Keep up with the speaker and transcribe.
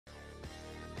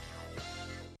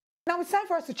Now it's time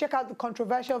for us to check out the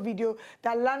controversial video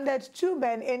that landed two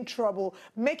men in trouble,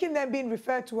 making them being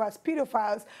referred to as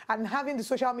pedophiles and having the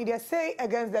social media say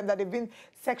against them that they've been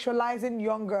sexualizing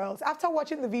young girls. After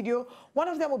watching the video, one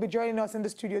of them will be joining us in the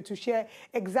studio to share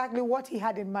exactly what he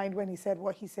had in mind when he said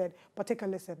what he said. But take a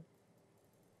listen.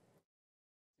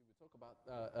 We talk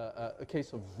about a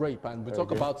case of rape, and we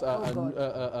talk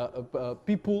about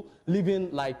people living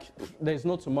like there's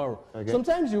no tomorrow.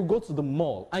 Sometimes you go to the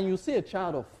mall and you see a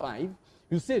child of 5,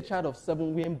 you see a child of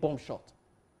 7 wearing bomb shot.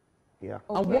 And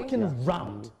walking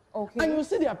around. And you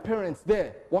see their parents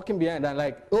there walking behind and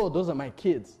like, oh, those are my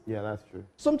kids. Yeah, that's true.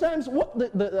 Sometimes what the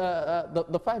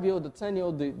 5-year-old, the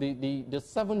 10-year-old, the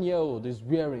 7-year-old is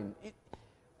wearing,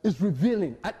 it's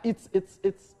revealing. It's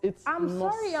I'm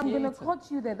sorry, I'm going to cut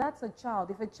you there. That's a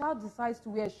child. If a child decides to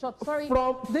wear shorts, sorry.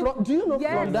 Do you know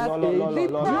from that age? Do you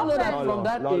know that from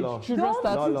that age, children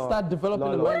start developing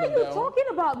a mind? What are you talking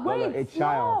about? Wait, a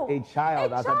child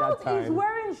at that time is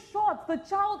wearing shorts. The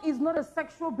child is not a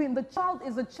sexual being. The child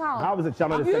is a child. How is a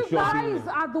child a sexual being? You guys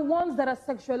are the ones that are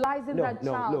sexualizing that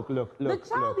child. Look. The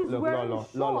child is wearing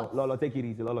shorts. Lolo, take it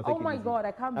easy. Lolo, take it easy. Oh my God,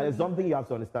 I can't believe there's something you have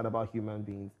to understand about human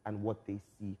beings and what they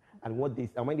see. And when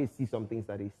they see some things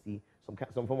that they see,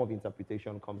 some form of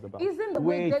interpretation comes about. Isn't the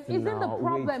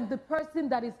problem the person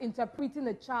that is interpreting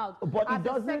a child? But it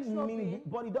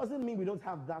doesn't mean we don't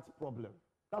have that problem.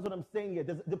 That's what I'm saying here.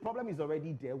 The problem is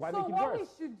already there. Why make it worse? So what we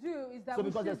should do is that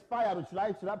because there's fire, should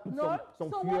I put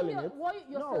some fuel in it?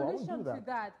 Your solution to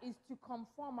that is to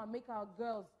conform and make our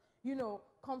girls,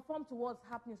 conform to what's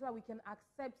happening so that we can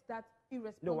accept that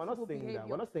irresponsible behavior.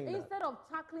 We're not saying that. Instead of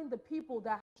tackling the people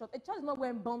that shot. A child is not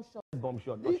wearing bomb shots. Bomb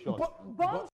shot, not shot.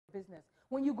 Bomb business.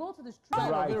 When you go to the street,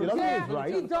 right.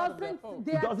 It doesn't.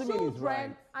 They are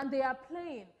children and they are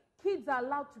playing. Kids are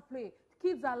allowed to play.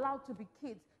 Kids are allowed to be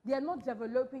kids. They are not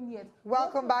developing yet.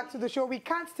 Welcome back to the show. We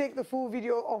can't take the full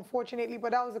video, unfortunately,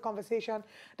 but that was a conversation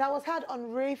that was had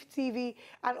on Rave TV.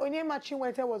 And Oyemachi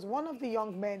was one of the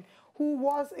young men who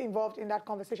was involved in that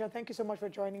conversation. Thank you so much for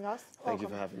joining us. Thank you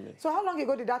for having me. So how long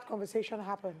ago did that conversation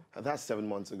happen? That's 7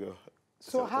 months ago.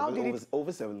 So how did it...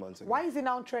 Over 7 months ago. Why is it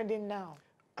now trending now?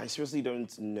 I seriously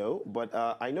don't know, but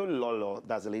I know Lolo,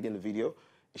 that's the lady in the video.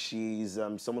 She's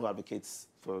someone who advocates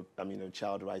for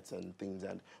child rights and things,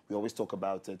 and we always talk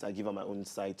about it. I give her my own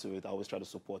side to it. I always try to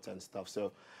support her and stuff.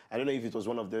 So I don't know if it was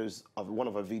one of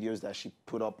her videos that she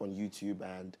put up on YouTube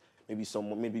and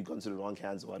maybe gone to the wrong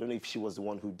hands, or I don't know if she was the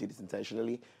one who did it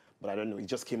intentionally, but I don't know. It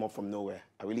just came up from nowhere.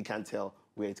 I really can't tell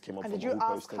where it came up from. And did you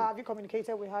ask her? Have you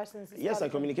communicated with her since? Yes, I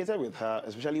communicated with her,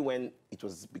 especially when it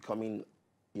was becoming,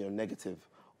 negative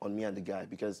on me and the guy,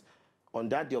 because on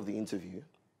that day of the interview,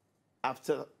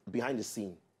 behind the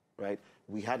scene, right,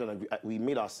 we had there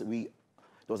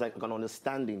was like an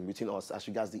understanding between us as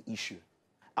regards the issue.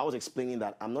 I was explaining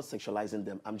that I'm not sexualizing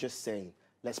them. I'm just saying,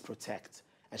 let's protect.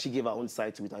 And she gave her own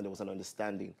side to it, and there was an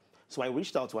understanding. So I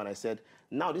reached out to her and I said,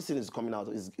 now this thing is coming out,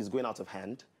 is going out of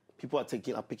hand. People are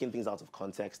picking things out of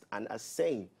context and are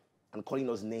saying and calling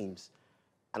us names.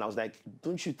 And I was like,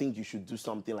 don't you think you should do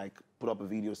something like put up a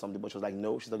video or something? But she was like,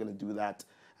 no, she's not going to do that.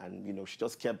 And, she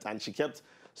just kept, and she kept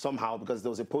somehow, because there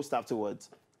was a post afterwards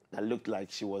that looked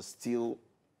like she was still,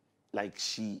 like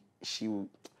I don't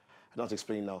have to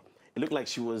explain now. It looked like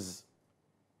she was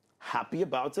happy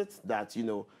about it, that,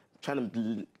 trying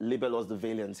to label us the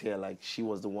villains here, like she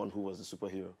was the one who was the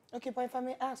superhero. Okay, but if I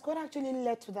may ask, what actually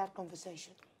led to that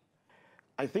conversation?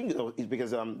 I think it's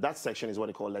because that section is what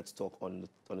they call Let's Talk on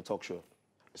the talk show.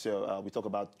 So we talk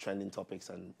about trending topics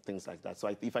and things like that.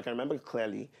 So if I can remember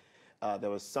clearly, there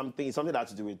was something that had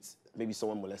to do with maybe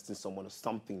someone molesting someone or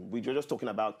something. We were just talking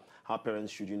about how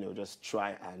parents should, just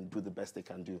try and do the best they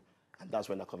can do. And that's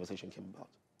when that conversation came about.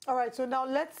 All right, so now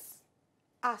let's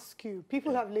ask you.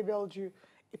 People have labeled you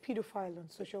a pedophile on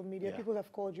social media. People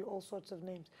have called you all sorts of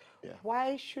names.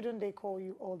 Why shouldn't they call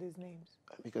you all these names?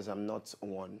 Because I'm not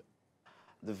one.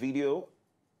 The video,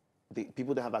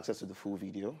 people don't have access to the full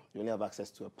video. You only have access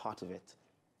to a part of it,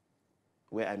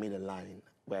 where I made a line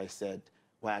where I said,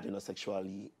 why are they not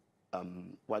sexually,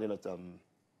 why are they not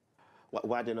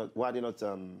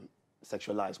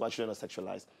sexualized? Why should they not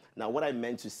sexualize? Now, what I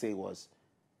meant to say was,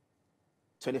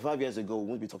 25 years ago, we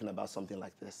wouldn't be talking about something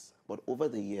like this. But over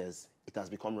the years, it has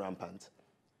become rampant.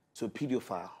 So a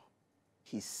pedophile,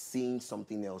 he's seeing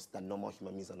something else that normal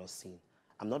human beings are not seeing.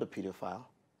 I'm not a pedophile.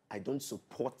 I don't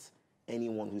support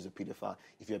anyone who's a pedophile.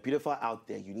 If you're a pedophile out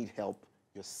there, you need help,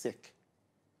 you're sick,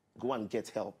 go and get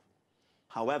help.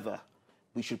 However,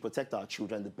 we should protect our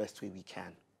children the best way we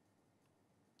can.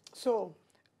 So,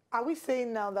 are we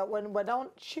saying now that when we're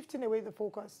now shifting away the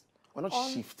focus? We're not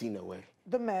shifting away.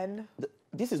 The men.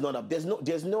 this is not this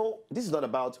is not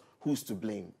about who's to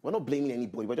blame. We're not blaming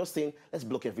anybody. We're just saying let's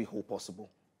block every hole possible.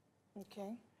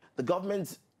 Okay. The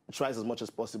government tries as much as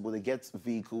possible. They get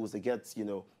vehicles, they get, you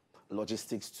know,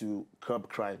 logistics to curb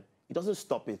crime. It doesn't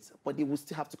stop it, but they will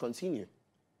still have to continue.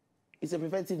 It's a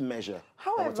preventive measure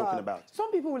that we're talking about.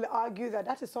 Some people will argue that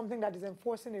that is something that is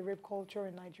enforcing a rape culture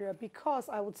in Nigeria because,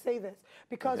 I would say this,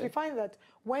 because we find that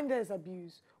when there's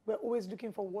abuse, we're always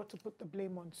looking for what to put the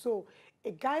blame on. So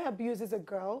a guy abuses a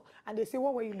girl and they say,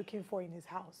 what were you looking for in his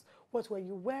house? What were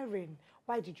you wearing?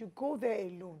 Why did you go there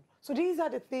alone? So these are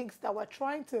the things that we're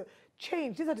trying to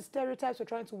change. These are the stereotypes we're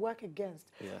trying to work against.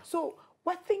 Yeah. So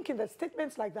we're thinking that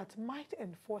statements like that might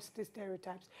enforce these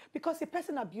stereotypes because a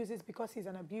person abuses because he's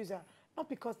an abuser, not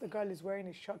because the girl is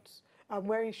wearing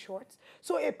wearing shorts.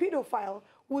 So a pedophile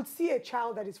would see a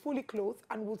child that is fully clothed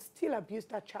and would still abuse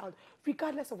that child,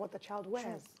 regardless of what the child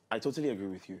wears. I totally agree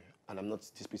with you, and I'm not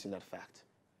disputing that fact.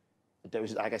 There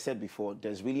is, like I said before,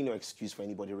 there's really no excuse for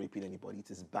anybody raping anybody. It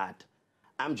is bad.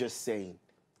 I'm just saying,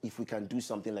 if we can do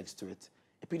something like to it,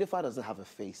 a pedophile doesn't have a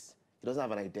face. He doesn't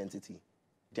have an identity.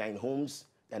 They're in homes,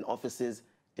 they're in offices,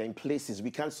 they're in places.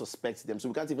 We can't suspect them, so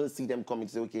we can't even see them coming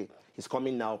to say, okay, he's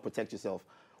coming now, protect yourself.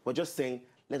 We're just saying,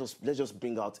 let's just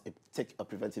bring out, take a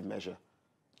preventive measure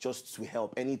just to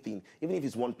help anything, even if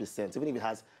it's 1%, even if it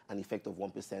has an effect of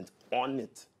 1% on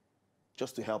it,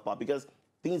 just to help out. Because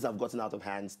things have gotten out of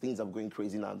hands, things are going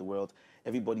crazy now in the world.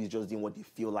 Everybody's just doing what they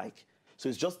feel like. So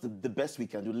it's just the best we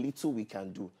can do, little we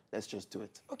can do. Let's just do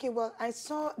it. Okay, well, I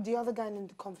saw the other guy in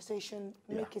the conversation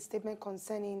make a statement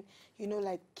concerning, you know,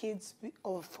 like kids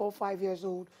of 4 or 5 years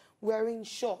old wearing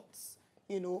shorts,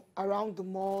 you know, around the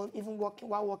mall, even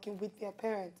while walking with their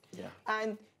parents. Yeah.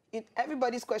 And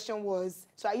everybody's question was,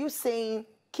 so are you saying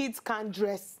kids can't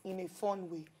dress in a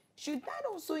fun way? Should that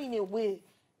also, in a way,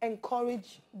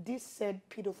 encourage these said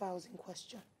pedophiles in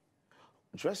question?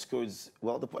 Dress codes,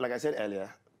 well, like I said earlier,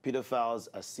 pedophiles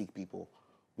are sick people.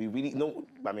 We really, no,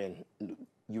 I mean,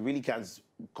 you really can't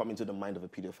come into the mind of a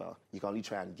pedophile. You can only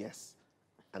try and guess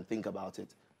and think about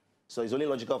it. So it's only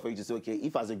logical for you to say, okay,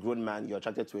 if as a grown man you're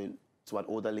attracted to an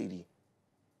older lady,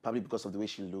 probably because of the way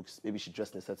she looks, maybe she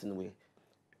dressed in a certain way,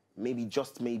 maybe,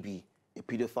 just maybe, a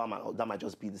pedophile, that might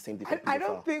just be the same thing for a pedophile. I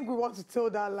don't think we want to toe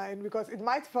that line because it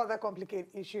might further complicate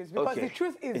issues. Because the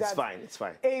truth is it's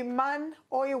fine. A man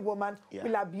or a woman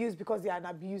will abuse because they are an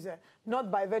abuser,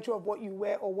 not by virtue of what you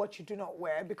wear or what you do not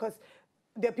wear, because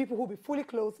there are people who will be fully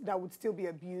clothed that would still be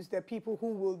abused. There are people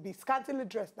who will be scantily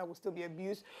dressed that will still be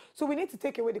abused. So we need to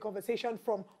take away the conversation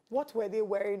from what were they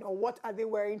wearing or what are they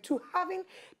wearing to having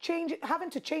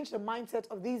to change the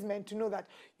mindset of these men to know that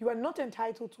you are not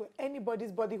entitled to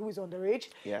anybody's body who is underage.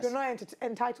 Yes. You're not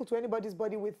entitled to anybody's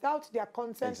body without their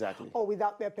consent or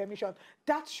without their permission.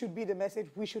 That should be the message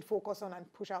we should focus on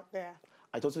and push out there.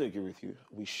 I totally agree with you.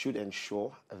 We should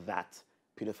ensure that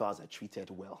pedophiles are treated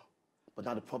well. But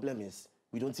now the problem is,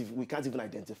 we can't even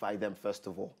identify them, first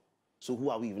of all. So who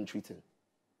are we even treating?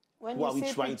 When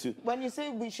you say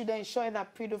we should ensure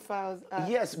that pedophiles are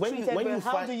treated well,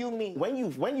 how do you mean?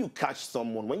 When you catch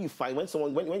someone,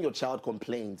 when your child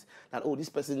complains that, oh, this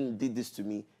person did this to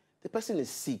me, the person is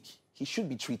sick. He should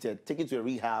be treated, taken to a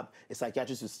rehab. A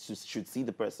psychiatrist should see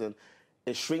the person.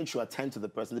 A shrink should attend to the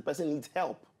person. The person needs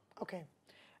help. Okay.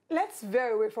 Let's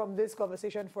veer away from this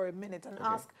conversation for a minute and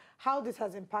ask how this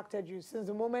has impacted you since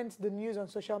the moment the news on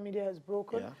social media has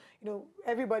broken. You know,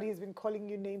 everybody has been calling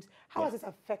you names. How has this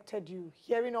affected you?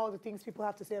 Hearing all the things people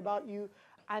have to say about you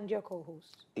and your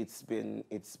co-host. It's been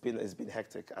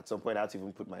hectic. At some point, I had to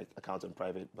even put my account on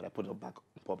private, but I put it back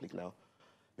in public now,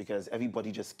 because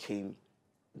everybody just came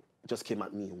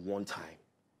at me one time,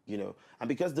 you know. And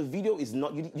because the video is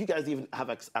not, you guys even have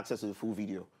access to the full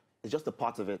video. It's just a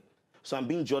part of it. So I'm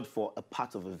being judged for a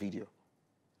part of a video.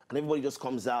 And everybody just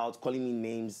comes out, calling me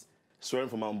names, swearing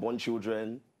for my unborn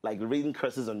children, like raining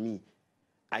curses on me.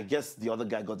 I guess the other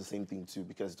guy got the same thing too,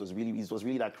 because it was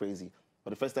really that crazy.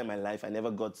 For the first time in my life, I never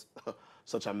got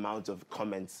such amount of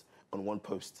comments on one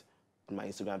post on my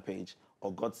Instagram page,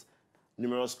 or got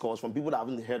numerous calls from people that I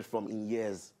haven't heard from in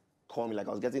years. Call me, like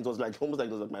I was getting, it was like almost like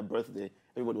it was like my birthday.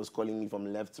 Everybody was calling me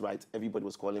from left to right. Everybody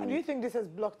was calling me. Do you think this has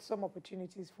blocked some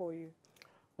opportunities for you?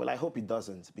 Well, I hope it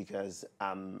doesn't, because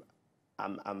I'm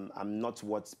not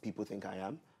what people think I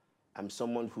am. I'm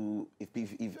someone who, if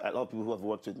a lot of people who have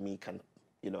worked with me can,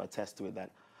 you know, attest to it, that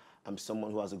I'm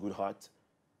someone who has a good heart.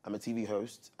 I'm a TV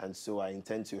host, and so I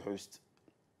intend to host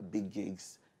big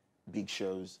gigs, big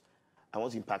shows. I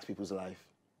want to impact people's life.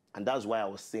 And that's why I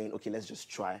was saying, okay, let's just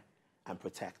try and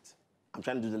protect. I'm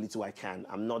trying to do the little I can.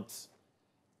 I'm not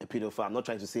a pedophile. I'm not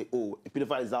trying to say, oh, a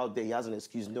pedophile is out there, he has an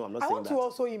excuse. No, I'm not saying that. I want to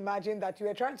also imagine that you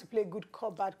were trying to play good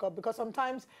cop, bad cop, because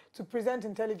sometimes to present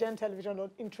intelligent television or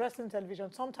interesting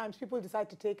television, sometimes people decide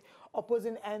to take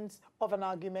opposing ends of an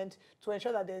argument to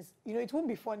ensure that there's, you know, it won't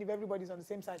be fun if everybody's on the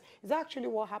same side. Is that actually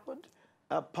what happened?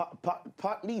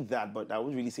 Partly that, but I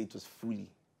wouldn't really say it was fully.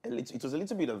 It was a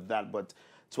little bit of that, but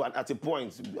at a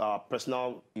point, our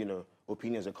personal, you know,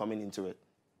 opinions are coming into it.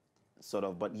 Sort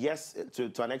of, but yes,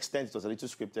 to an extent, it was a little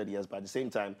scripted, yes, but at the same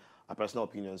time, our personal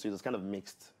opinion, so it was kind of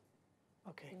mixed.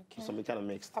 Okay. Something kind of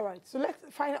mixed. All right, so let's,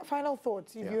 final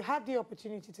thoughts. If you had the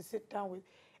opportunity to sit down with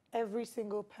every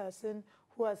single person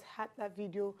who has had that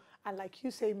video and, like you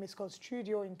say, misconstrued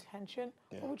your intention,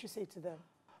 what would you say to them?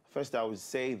 First, I would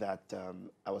say that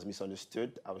I was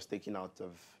misunderstood. I was taken out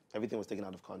of, everything was taken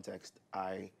out of context.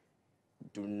 I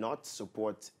do not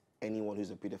support anyone who's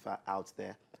a pedophile out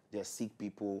there. They're sick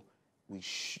people.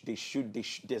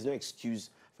 There's no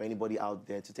excuse for anybody out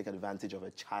there to take advantage of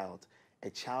a child. A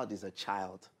child is a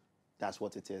child. That's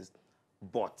what it is.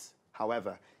 But,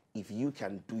 however, if you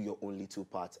can do your only two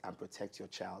parts and protect your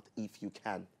child, if you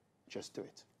can, just do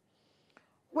it.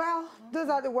 Well, those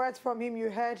are the words from him. You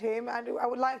heard him. And I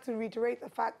would like to reiterate the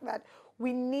fact that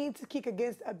we need to kick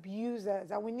against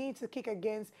abusers, and we need to kick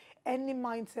against any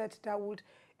mindset that would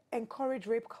encourage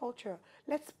rape culture.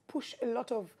 Let's push a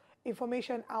lot of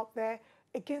information out there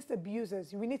against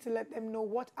abusers. We need to let them know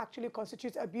what actually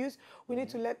constitutes abuse. We need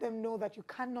to let them know that you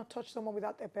cannot touch someone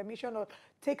without their permission or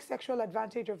take sexual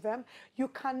advantage of them. You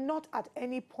cannot at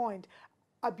any point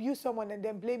abuse someone and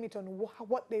then blame it on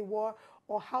what they wore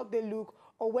or how they look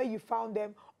or where you found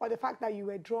them or the fact that you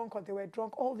were drunk or they were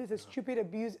drunk. All these are stupid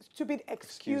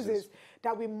excuses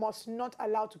that we must not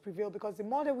allow to prevail, because the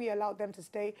more that we allow them to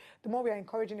stay, the more we are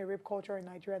encouraging a rape culture in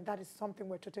Nigeria, and that is something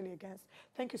we're totally against.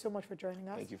 Thank you so much for joining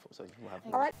us. Thank you for having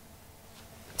me. All right.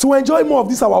 To enjoy more of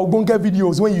these our Ogbonge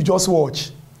videos when you just watch,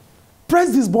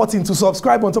 press this button to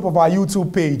subscribe on top of our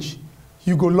YouTube page.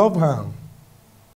 You go love am.